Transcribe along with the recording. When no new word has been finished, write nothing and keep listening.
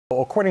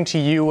According to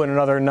you and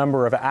another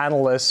number of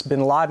analysts,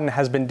 bin Laden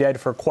has been dead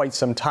for quite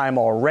some time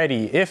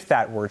already. If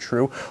that were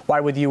true, why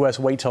would the U.S.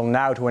 wait till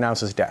now to announce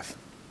his death?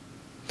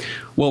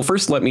 Well,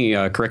 first, let me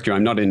correct you.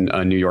 I'm not in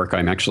New York.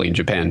 I'm actually in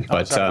Japan.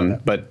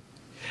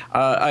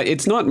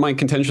 It's not my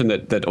contention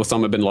that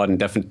Osama bin Laden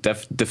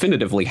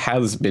definitively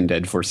has been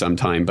dead for some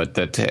time, but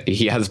that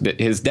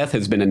his death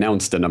has been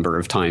announced a number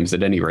of times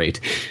at any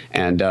rate,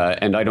 and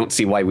I don't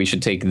see why we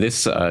should take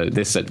this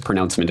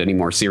pronouncement any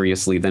more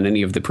seriously than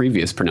any of the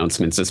previous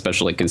pronouncements,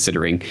 especially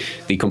considering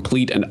the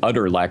complete and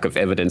utter lack of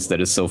evidence that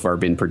has so far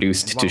been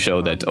produced to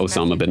show that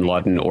Osama bin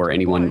Laden or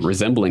anyone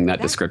resembling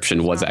that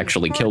description was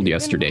actually killed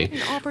yesterday.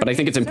 But I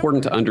think it's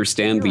important to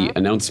understand the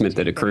announcement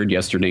that occurred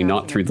yesterday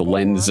not through the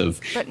lens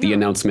of the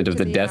announcement of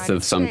the death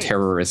of some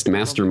terrorist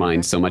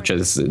mastermind so much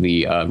as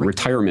the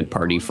retirement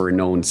party for a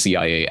known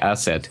CIA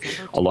asset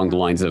along the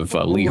lines of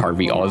Lee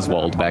Harvey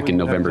Oswald back in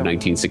November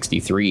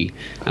 1963.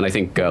 And I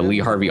think Lee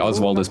Harvey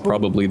Oswald is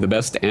probably the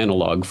best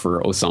analog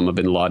for Osama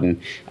bin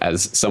Laden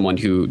as someone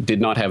who did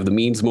not have the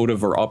means,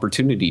 motive, or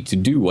opportunity to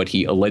do what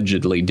he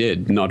allegedly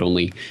did, not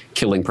only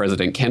killing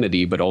President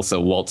Kennedy, but also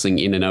waltzing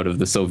in and out of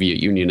the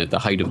Soviet Union at the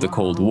height of the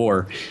Cold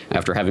War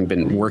after having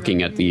been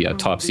working at the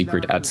top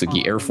secret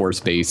Atsugi Air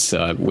Force Base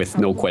with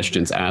no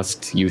questions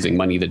asked, using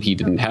money that he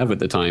didn't have at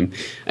the time.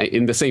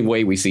 In the same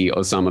way, we see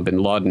Osama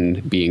bin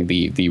Laden being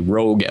the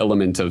rogue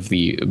element of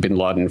the bin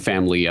Laden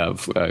family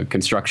of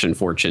construction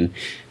fortune,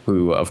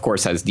 who, of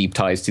course, has deep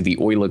ties to the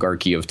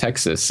oligarchy of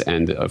Texas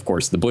and, of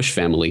course, the Bush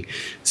family.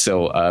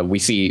 So we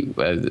see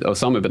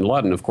Osama bin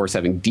Laden, of course,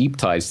 having deep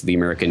ties to the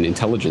American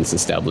intelligence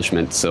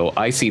establishment. So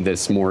I see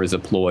this more as a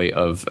ploy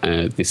of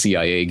the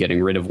CIA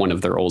getting rid of one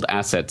of their old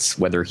assets,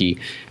 whether he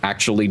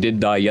actually did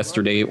die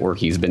yesterday or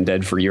he's been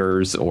dead for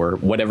years or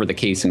whatever the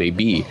case may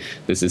be.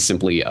 This is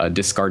simply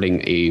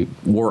discarding a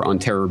war on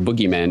terror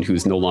boogeyman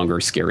who's no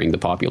longer scaring the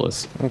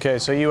populace. Okay,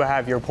 so you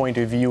have your point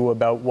of view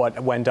about what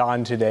went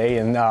on today,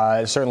 and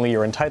certainly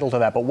you're entitled to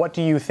that. But what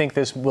do you think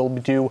this will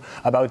do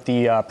about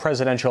the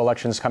presidential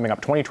elections coming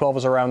up? 2012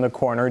 is around the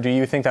corner. Do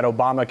you think that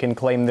Obama can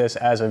claim this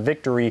as a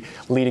victory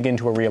leading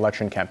into a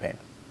re-election campaign?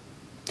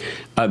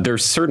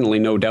 There's certainly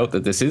no doubt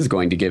that this is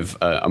going to give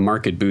a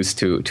marked boost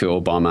to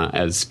Obama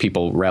as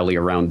people rally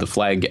around the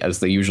flag, as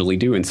they usually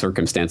do in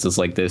circumstances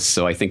like this.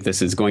 So I think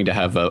this is going to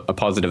have a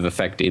positive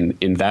effect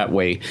in that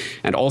way.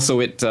 And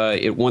also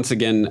it once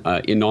again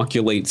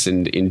inoculates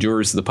and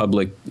inures the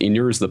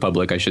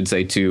public, I should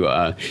say,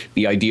 to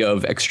the idea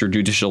of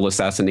extrajudicial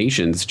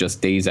assassinations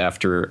just days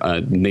after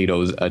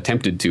NATO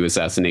attempted to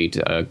assassinate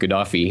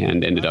Gaddafi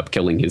and ended up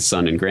killing his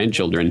son and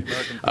grandchildren.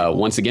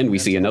 Once again, we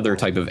see another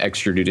type of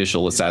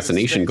extrajudicial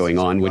assassination going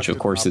on, which of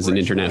course is an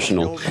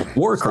international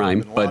war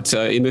crime, but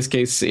in this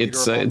case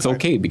it's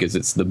okay because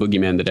it's the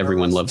boogeyman that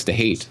everyone loves to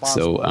hate.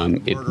 So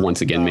it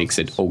once again makes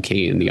it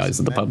okay in the eyes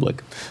of the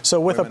public. So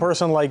with a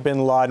person like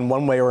bin Laden,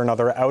 one way or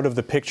another, out of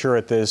the picture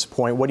at this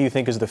point, what do you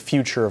think is the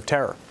future of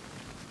terror?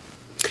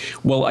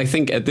 Well, I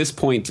think at this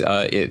point,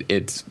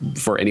 it's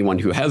for anyone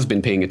who has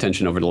been paying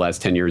attention over the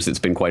last 10 years, it's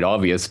been quite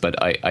obvious, but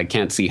I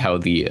can't see how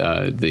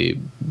the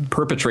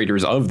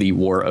perpetrators of the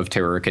war of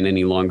terror can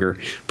any longer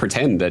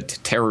pretend that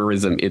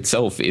terrorism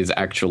itself is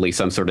actually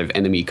some sort of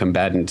enemy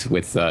combatant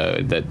with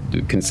that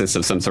consists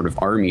of some sort of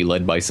army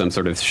led by some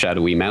sort of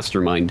shadowy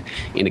mastermind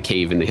in a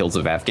cave in the hills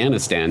of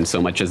Afghanistan,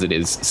 so much as it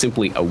is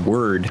simply a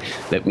word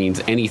that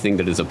means anything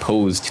that is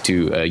opposed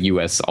to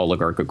U.S.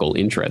 oligarchical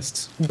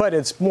interests. But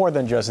it's more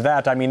than just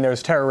that. I mean,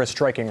 there's terrorists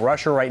striking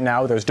Russia right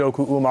now. There's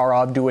Doku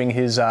Umarov doing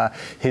his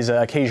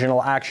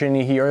occasional action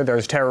here.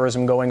 There's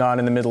terrorism going on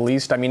in the Middle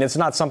East. I mean, it's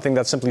not something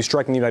that's simply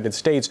striking the United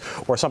States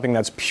or something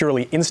that's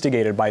purely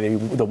instigated by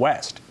the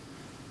West.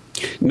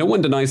 No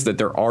one denies that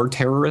there are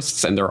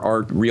terrorists and there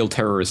are real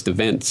terrorist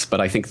events, but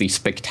I think the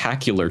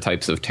spectacular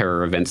types of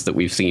terror events that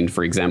we've seen,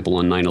 for example,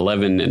 on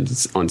 9/11 and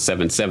on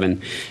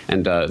 7/7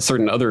 and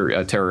certain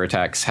other terror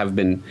attacks have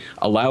been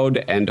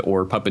allowed and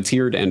or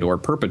puppeteered and or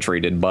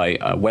perpetrated by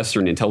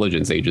Western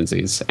intelligence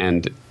agencies.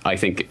 And I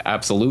think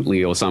absolutely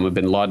Osama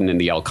bin Laden and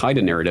the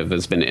al-Qaeda narrative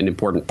has been an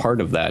important part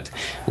of that.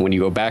 When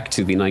you go back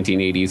to the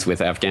 1980s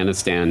with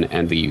Afghanistan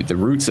and the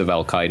roots of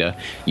al-Qaeda,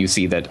 you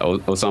see that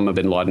Osama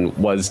bin Laden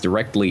was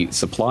directly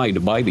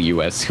supplied by the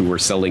U.S., who were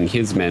selling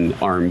his men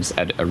arms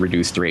at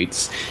reduced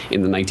rates.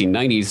 In the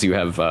 1990s, you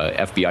have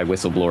FBI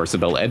whistleblower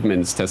Sibel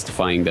Edmonds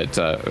testifying that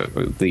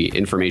the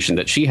information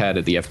that she had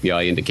at the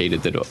FBI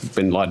indicated that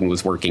bin Laden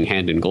was working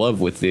hand in glove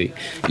with the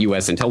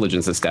U.S.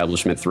 intelligence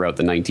establishment throughout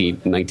the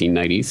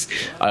 1990s.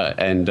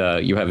 And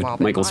you have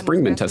Michael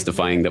Springman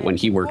testifying that when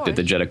he worked at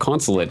the Jeddah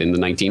consulate in the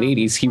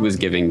 1980s, he was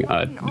giving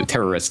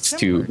terrorists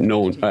to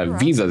known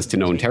visas to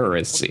known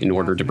terrorists in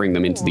order to bring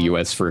them into the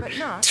U.S. for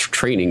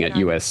training at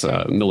U.S.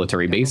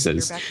 military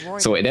bases.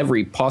 So at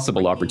every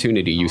possible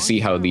opportunity, you see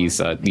how these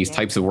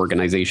types of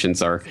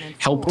organizations are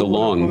helped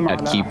along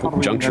at key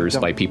junctures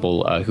by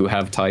people who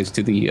have ties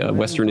to the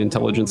Western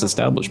intelligence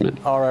establishment.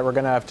 All right, we're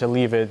going to have to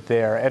leave it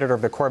there. Editor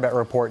of the Corbett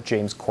Report,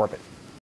 Jame Corbett.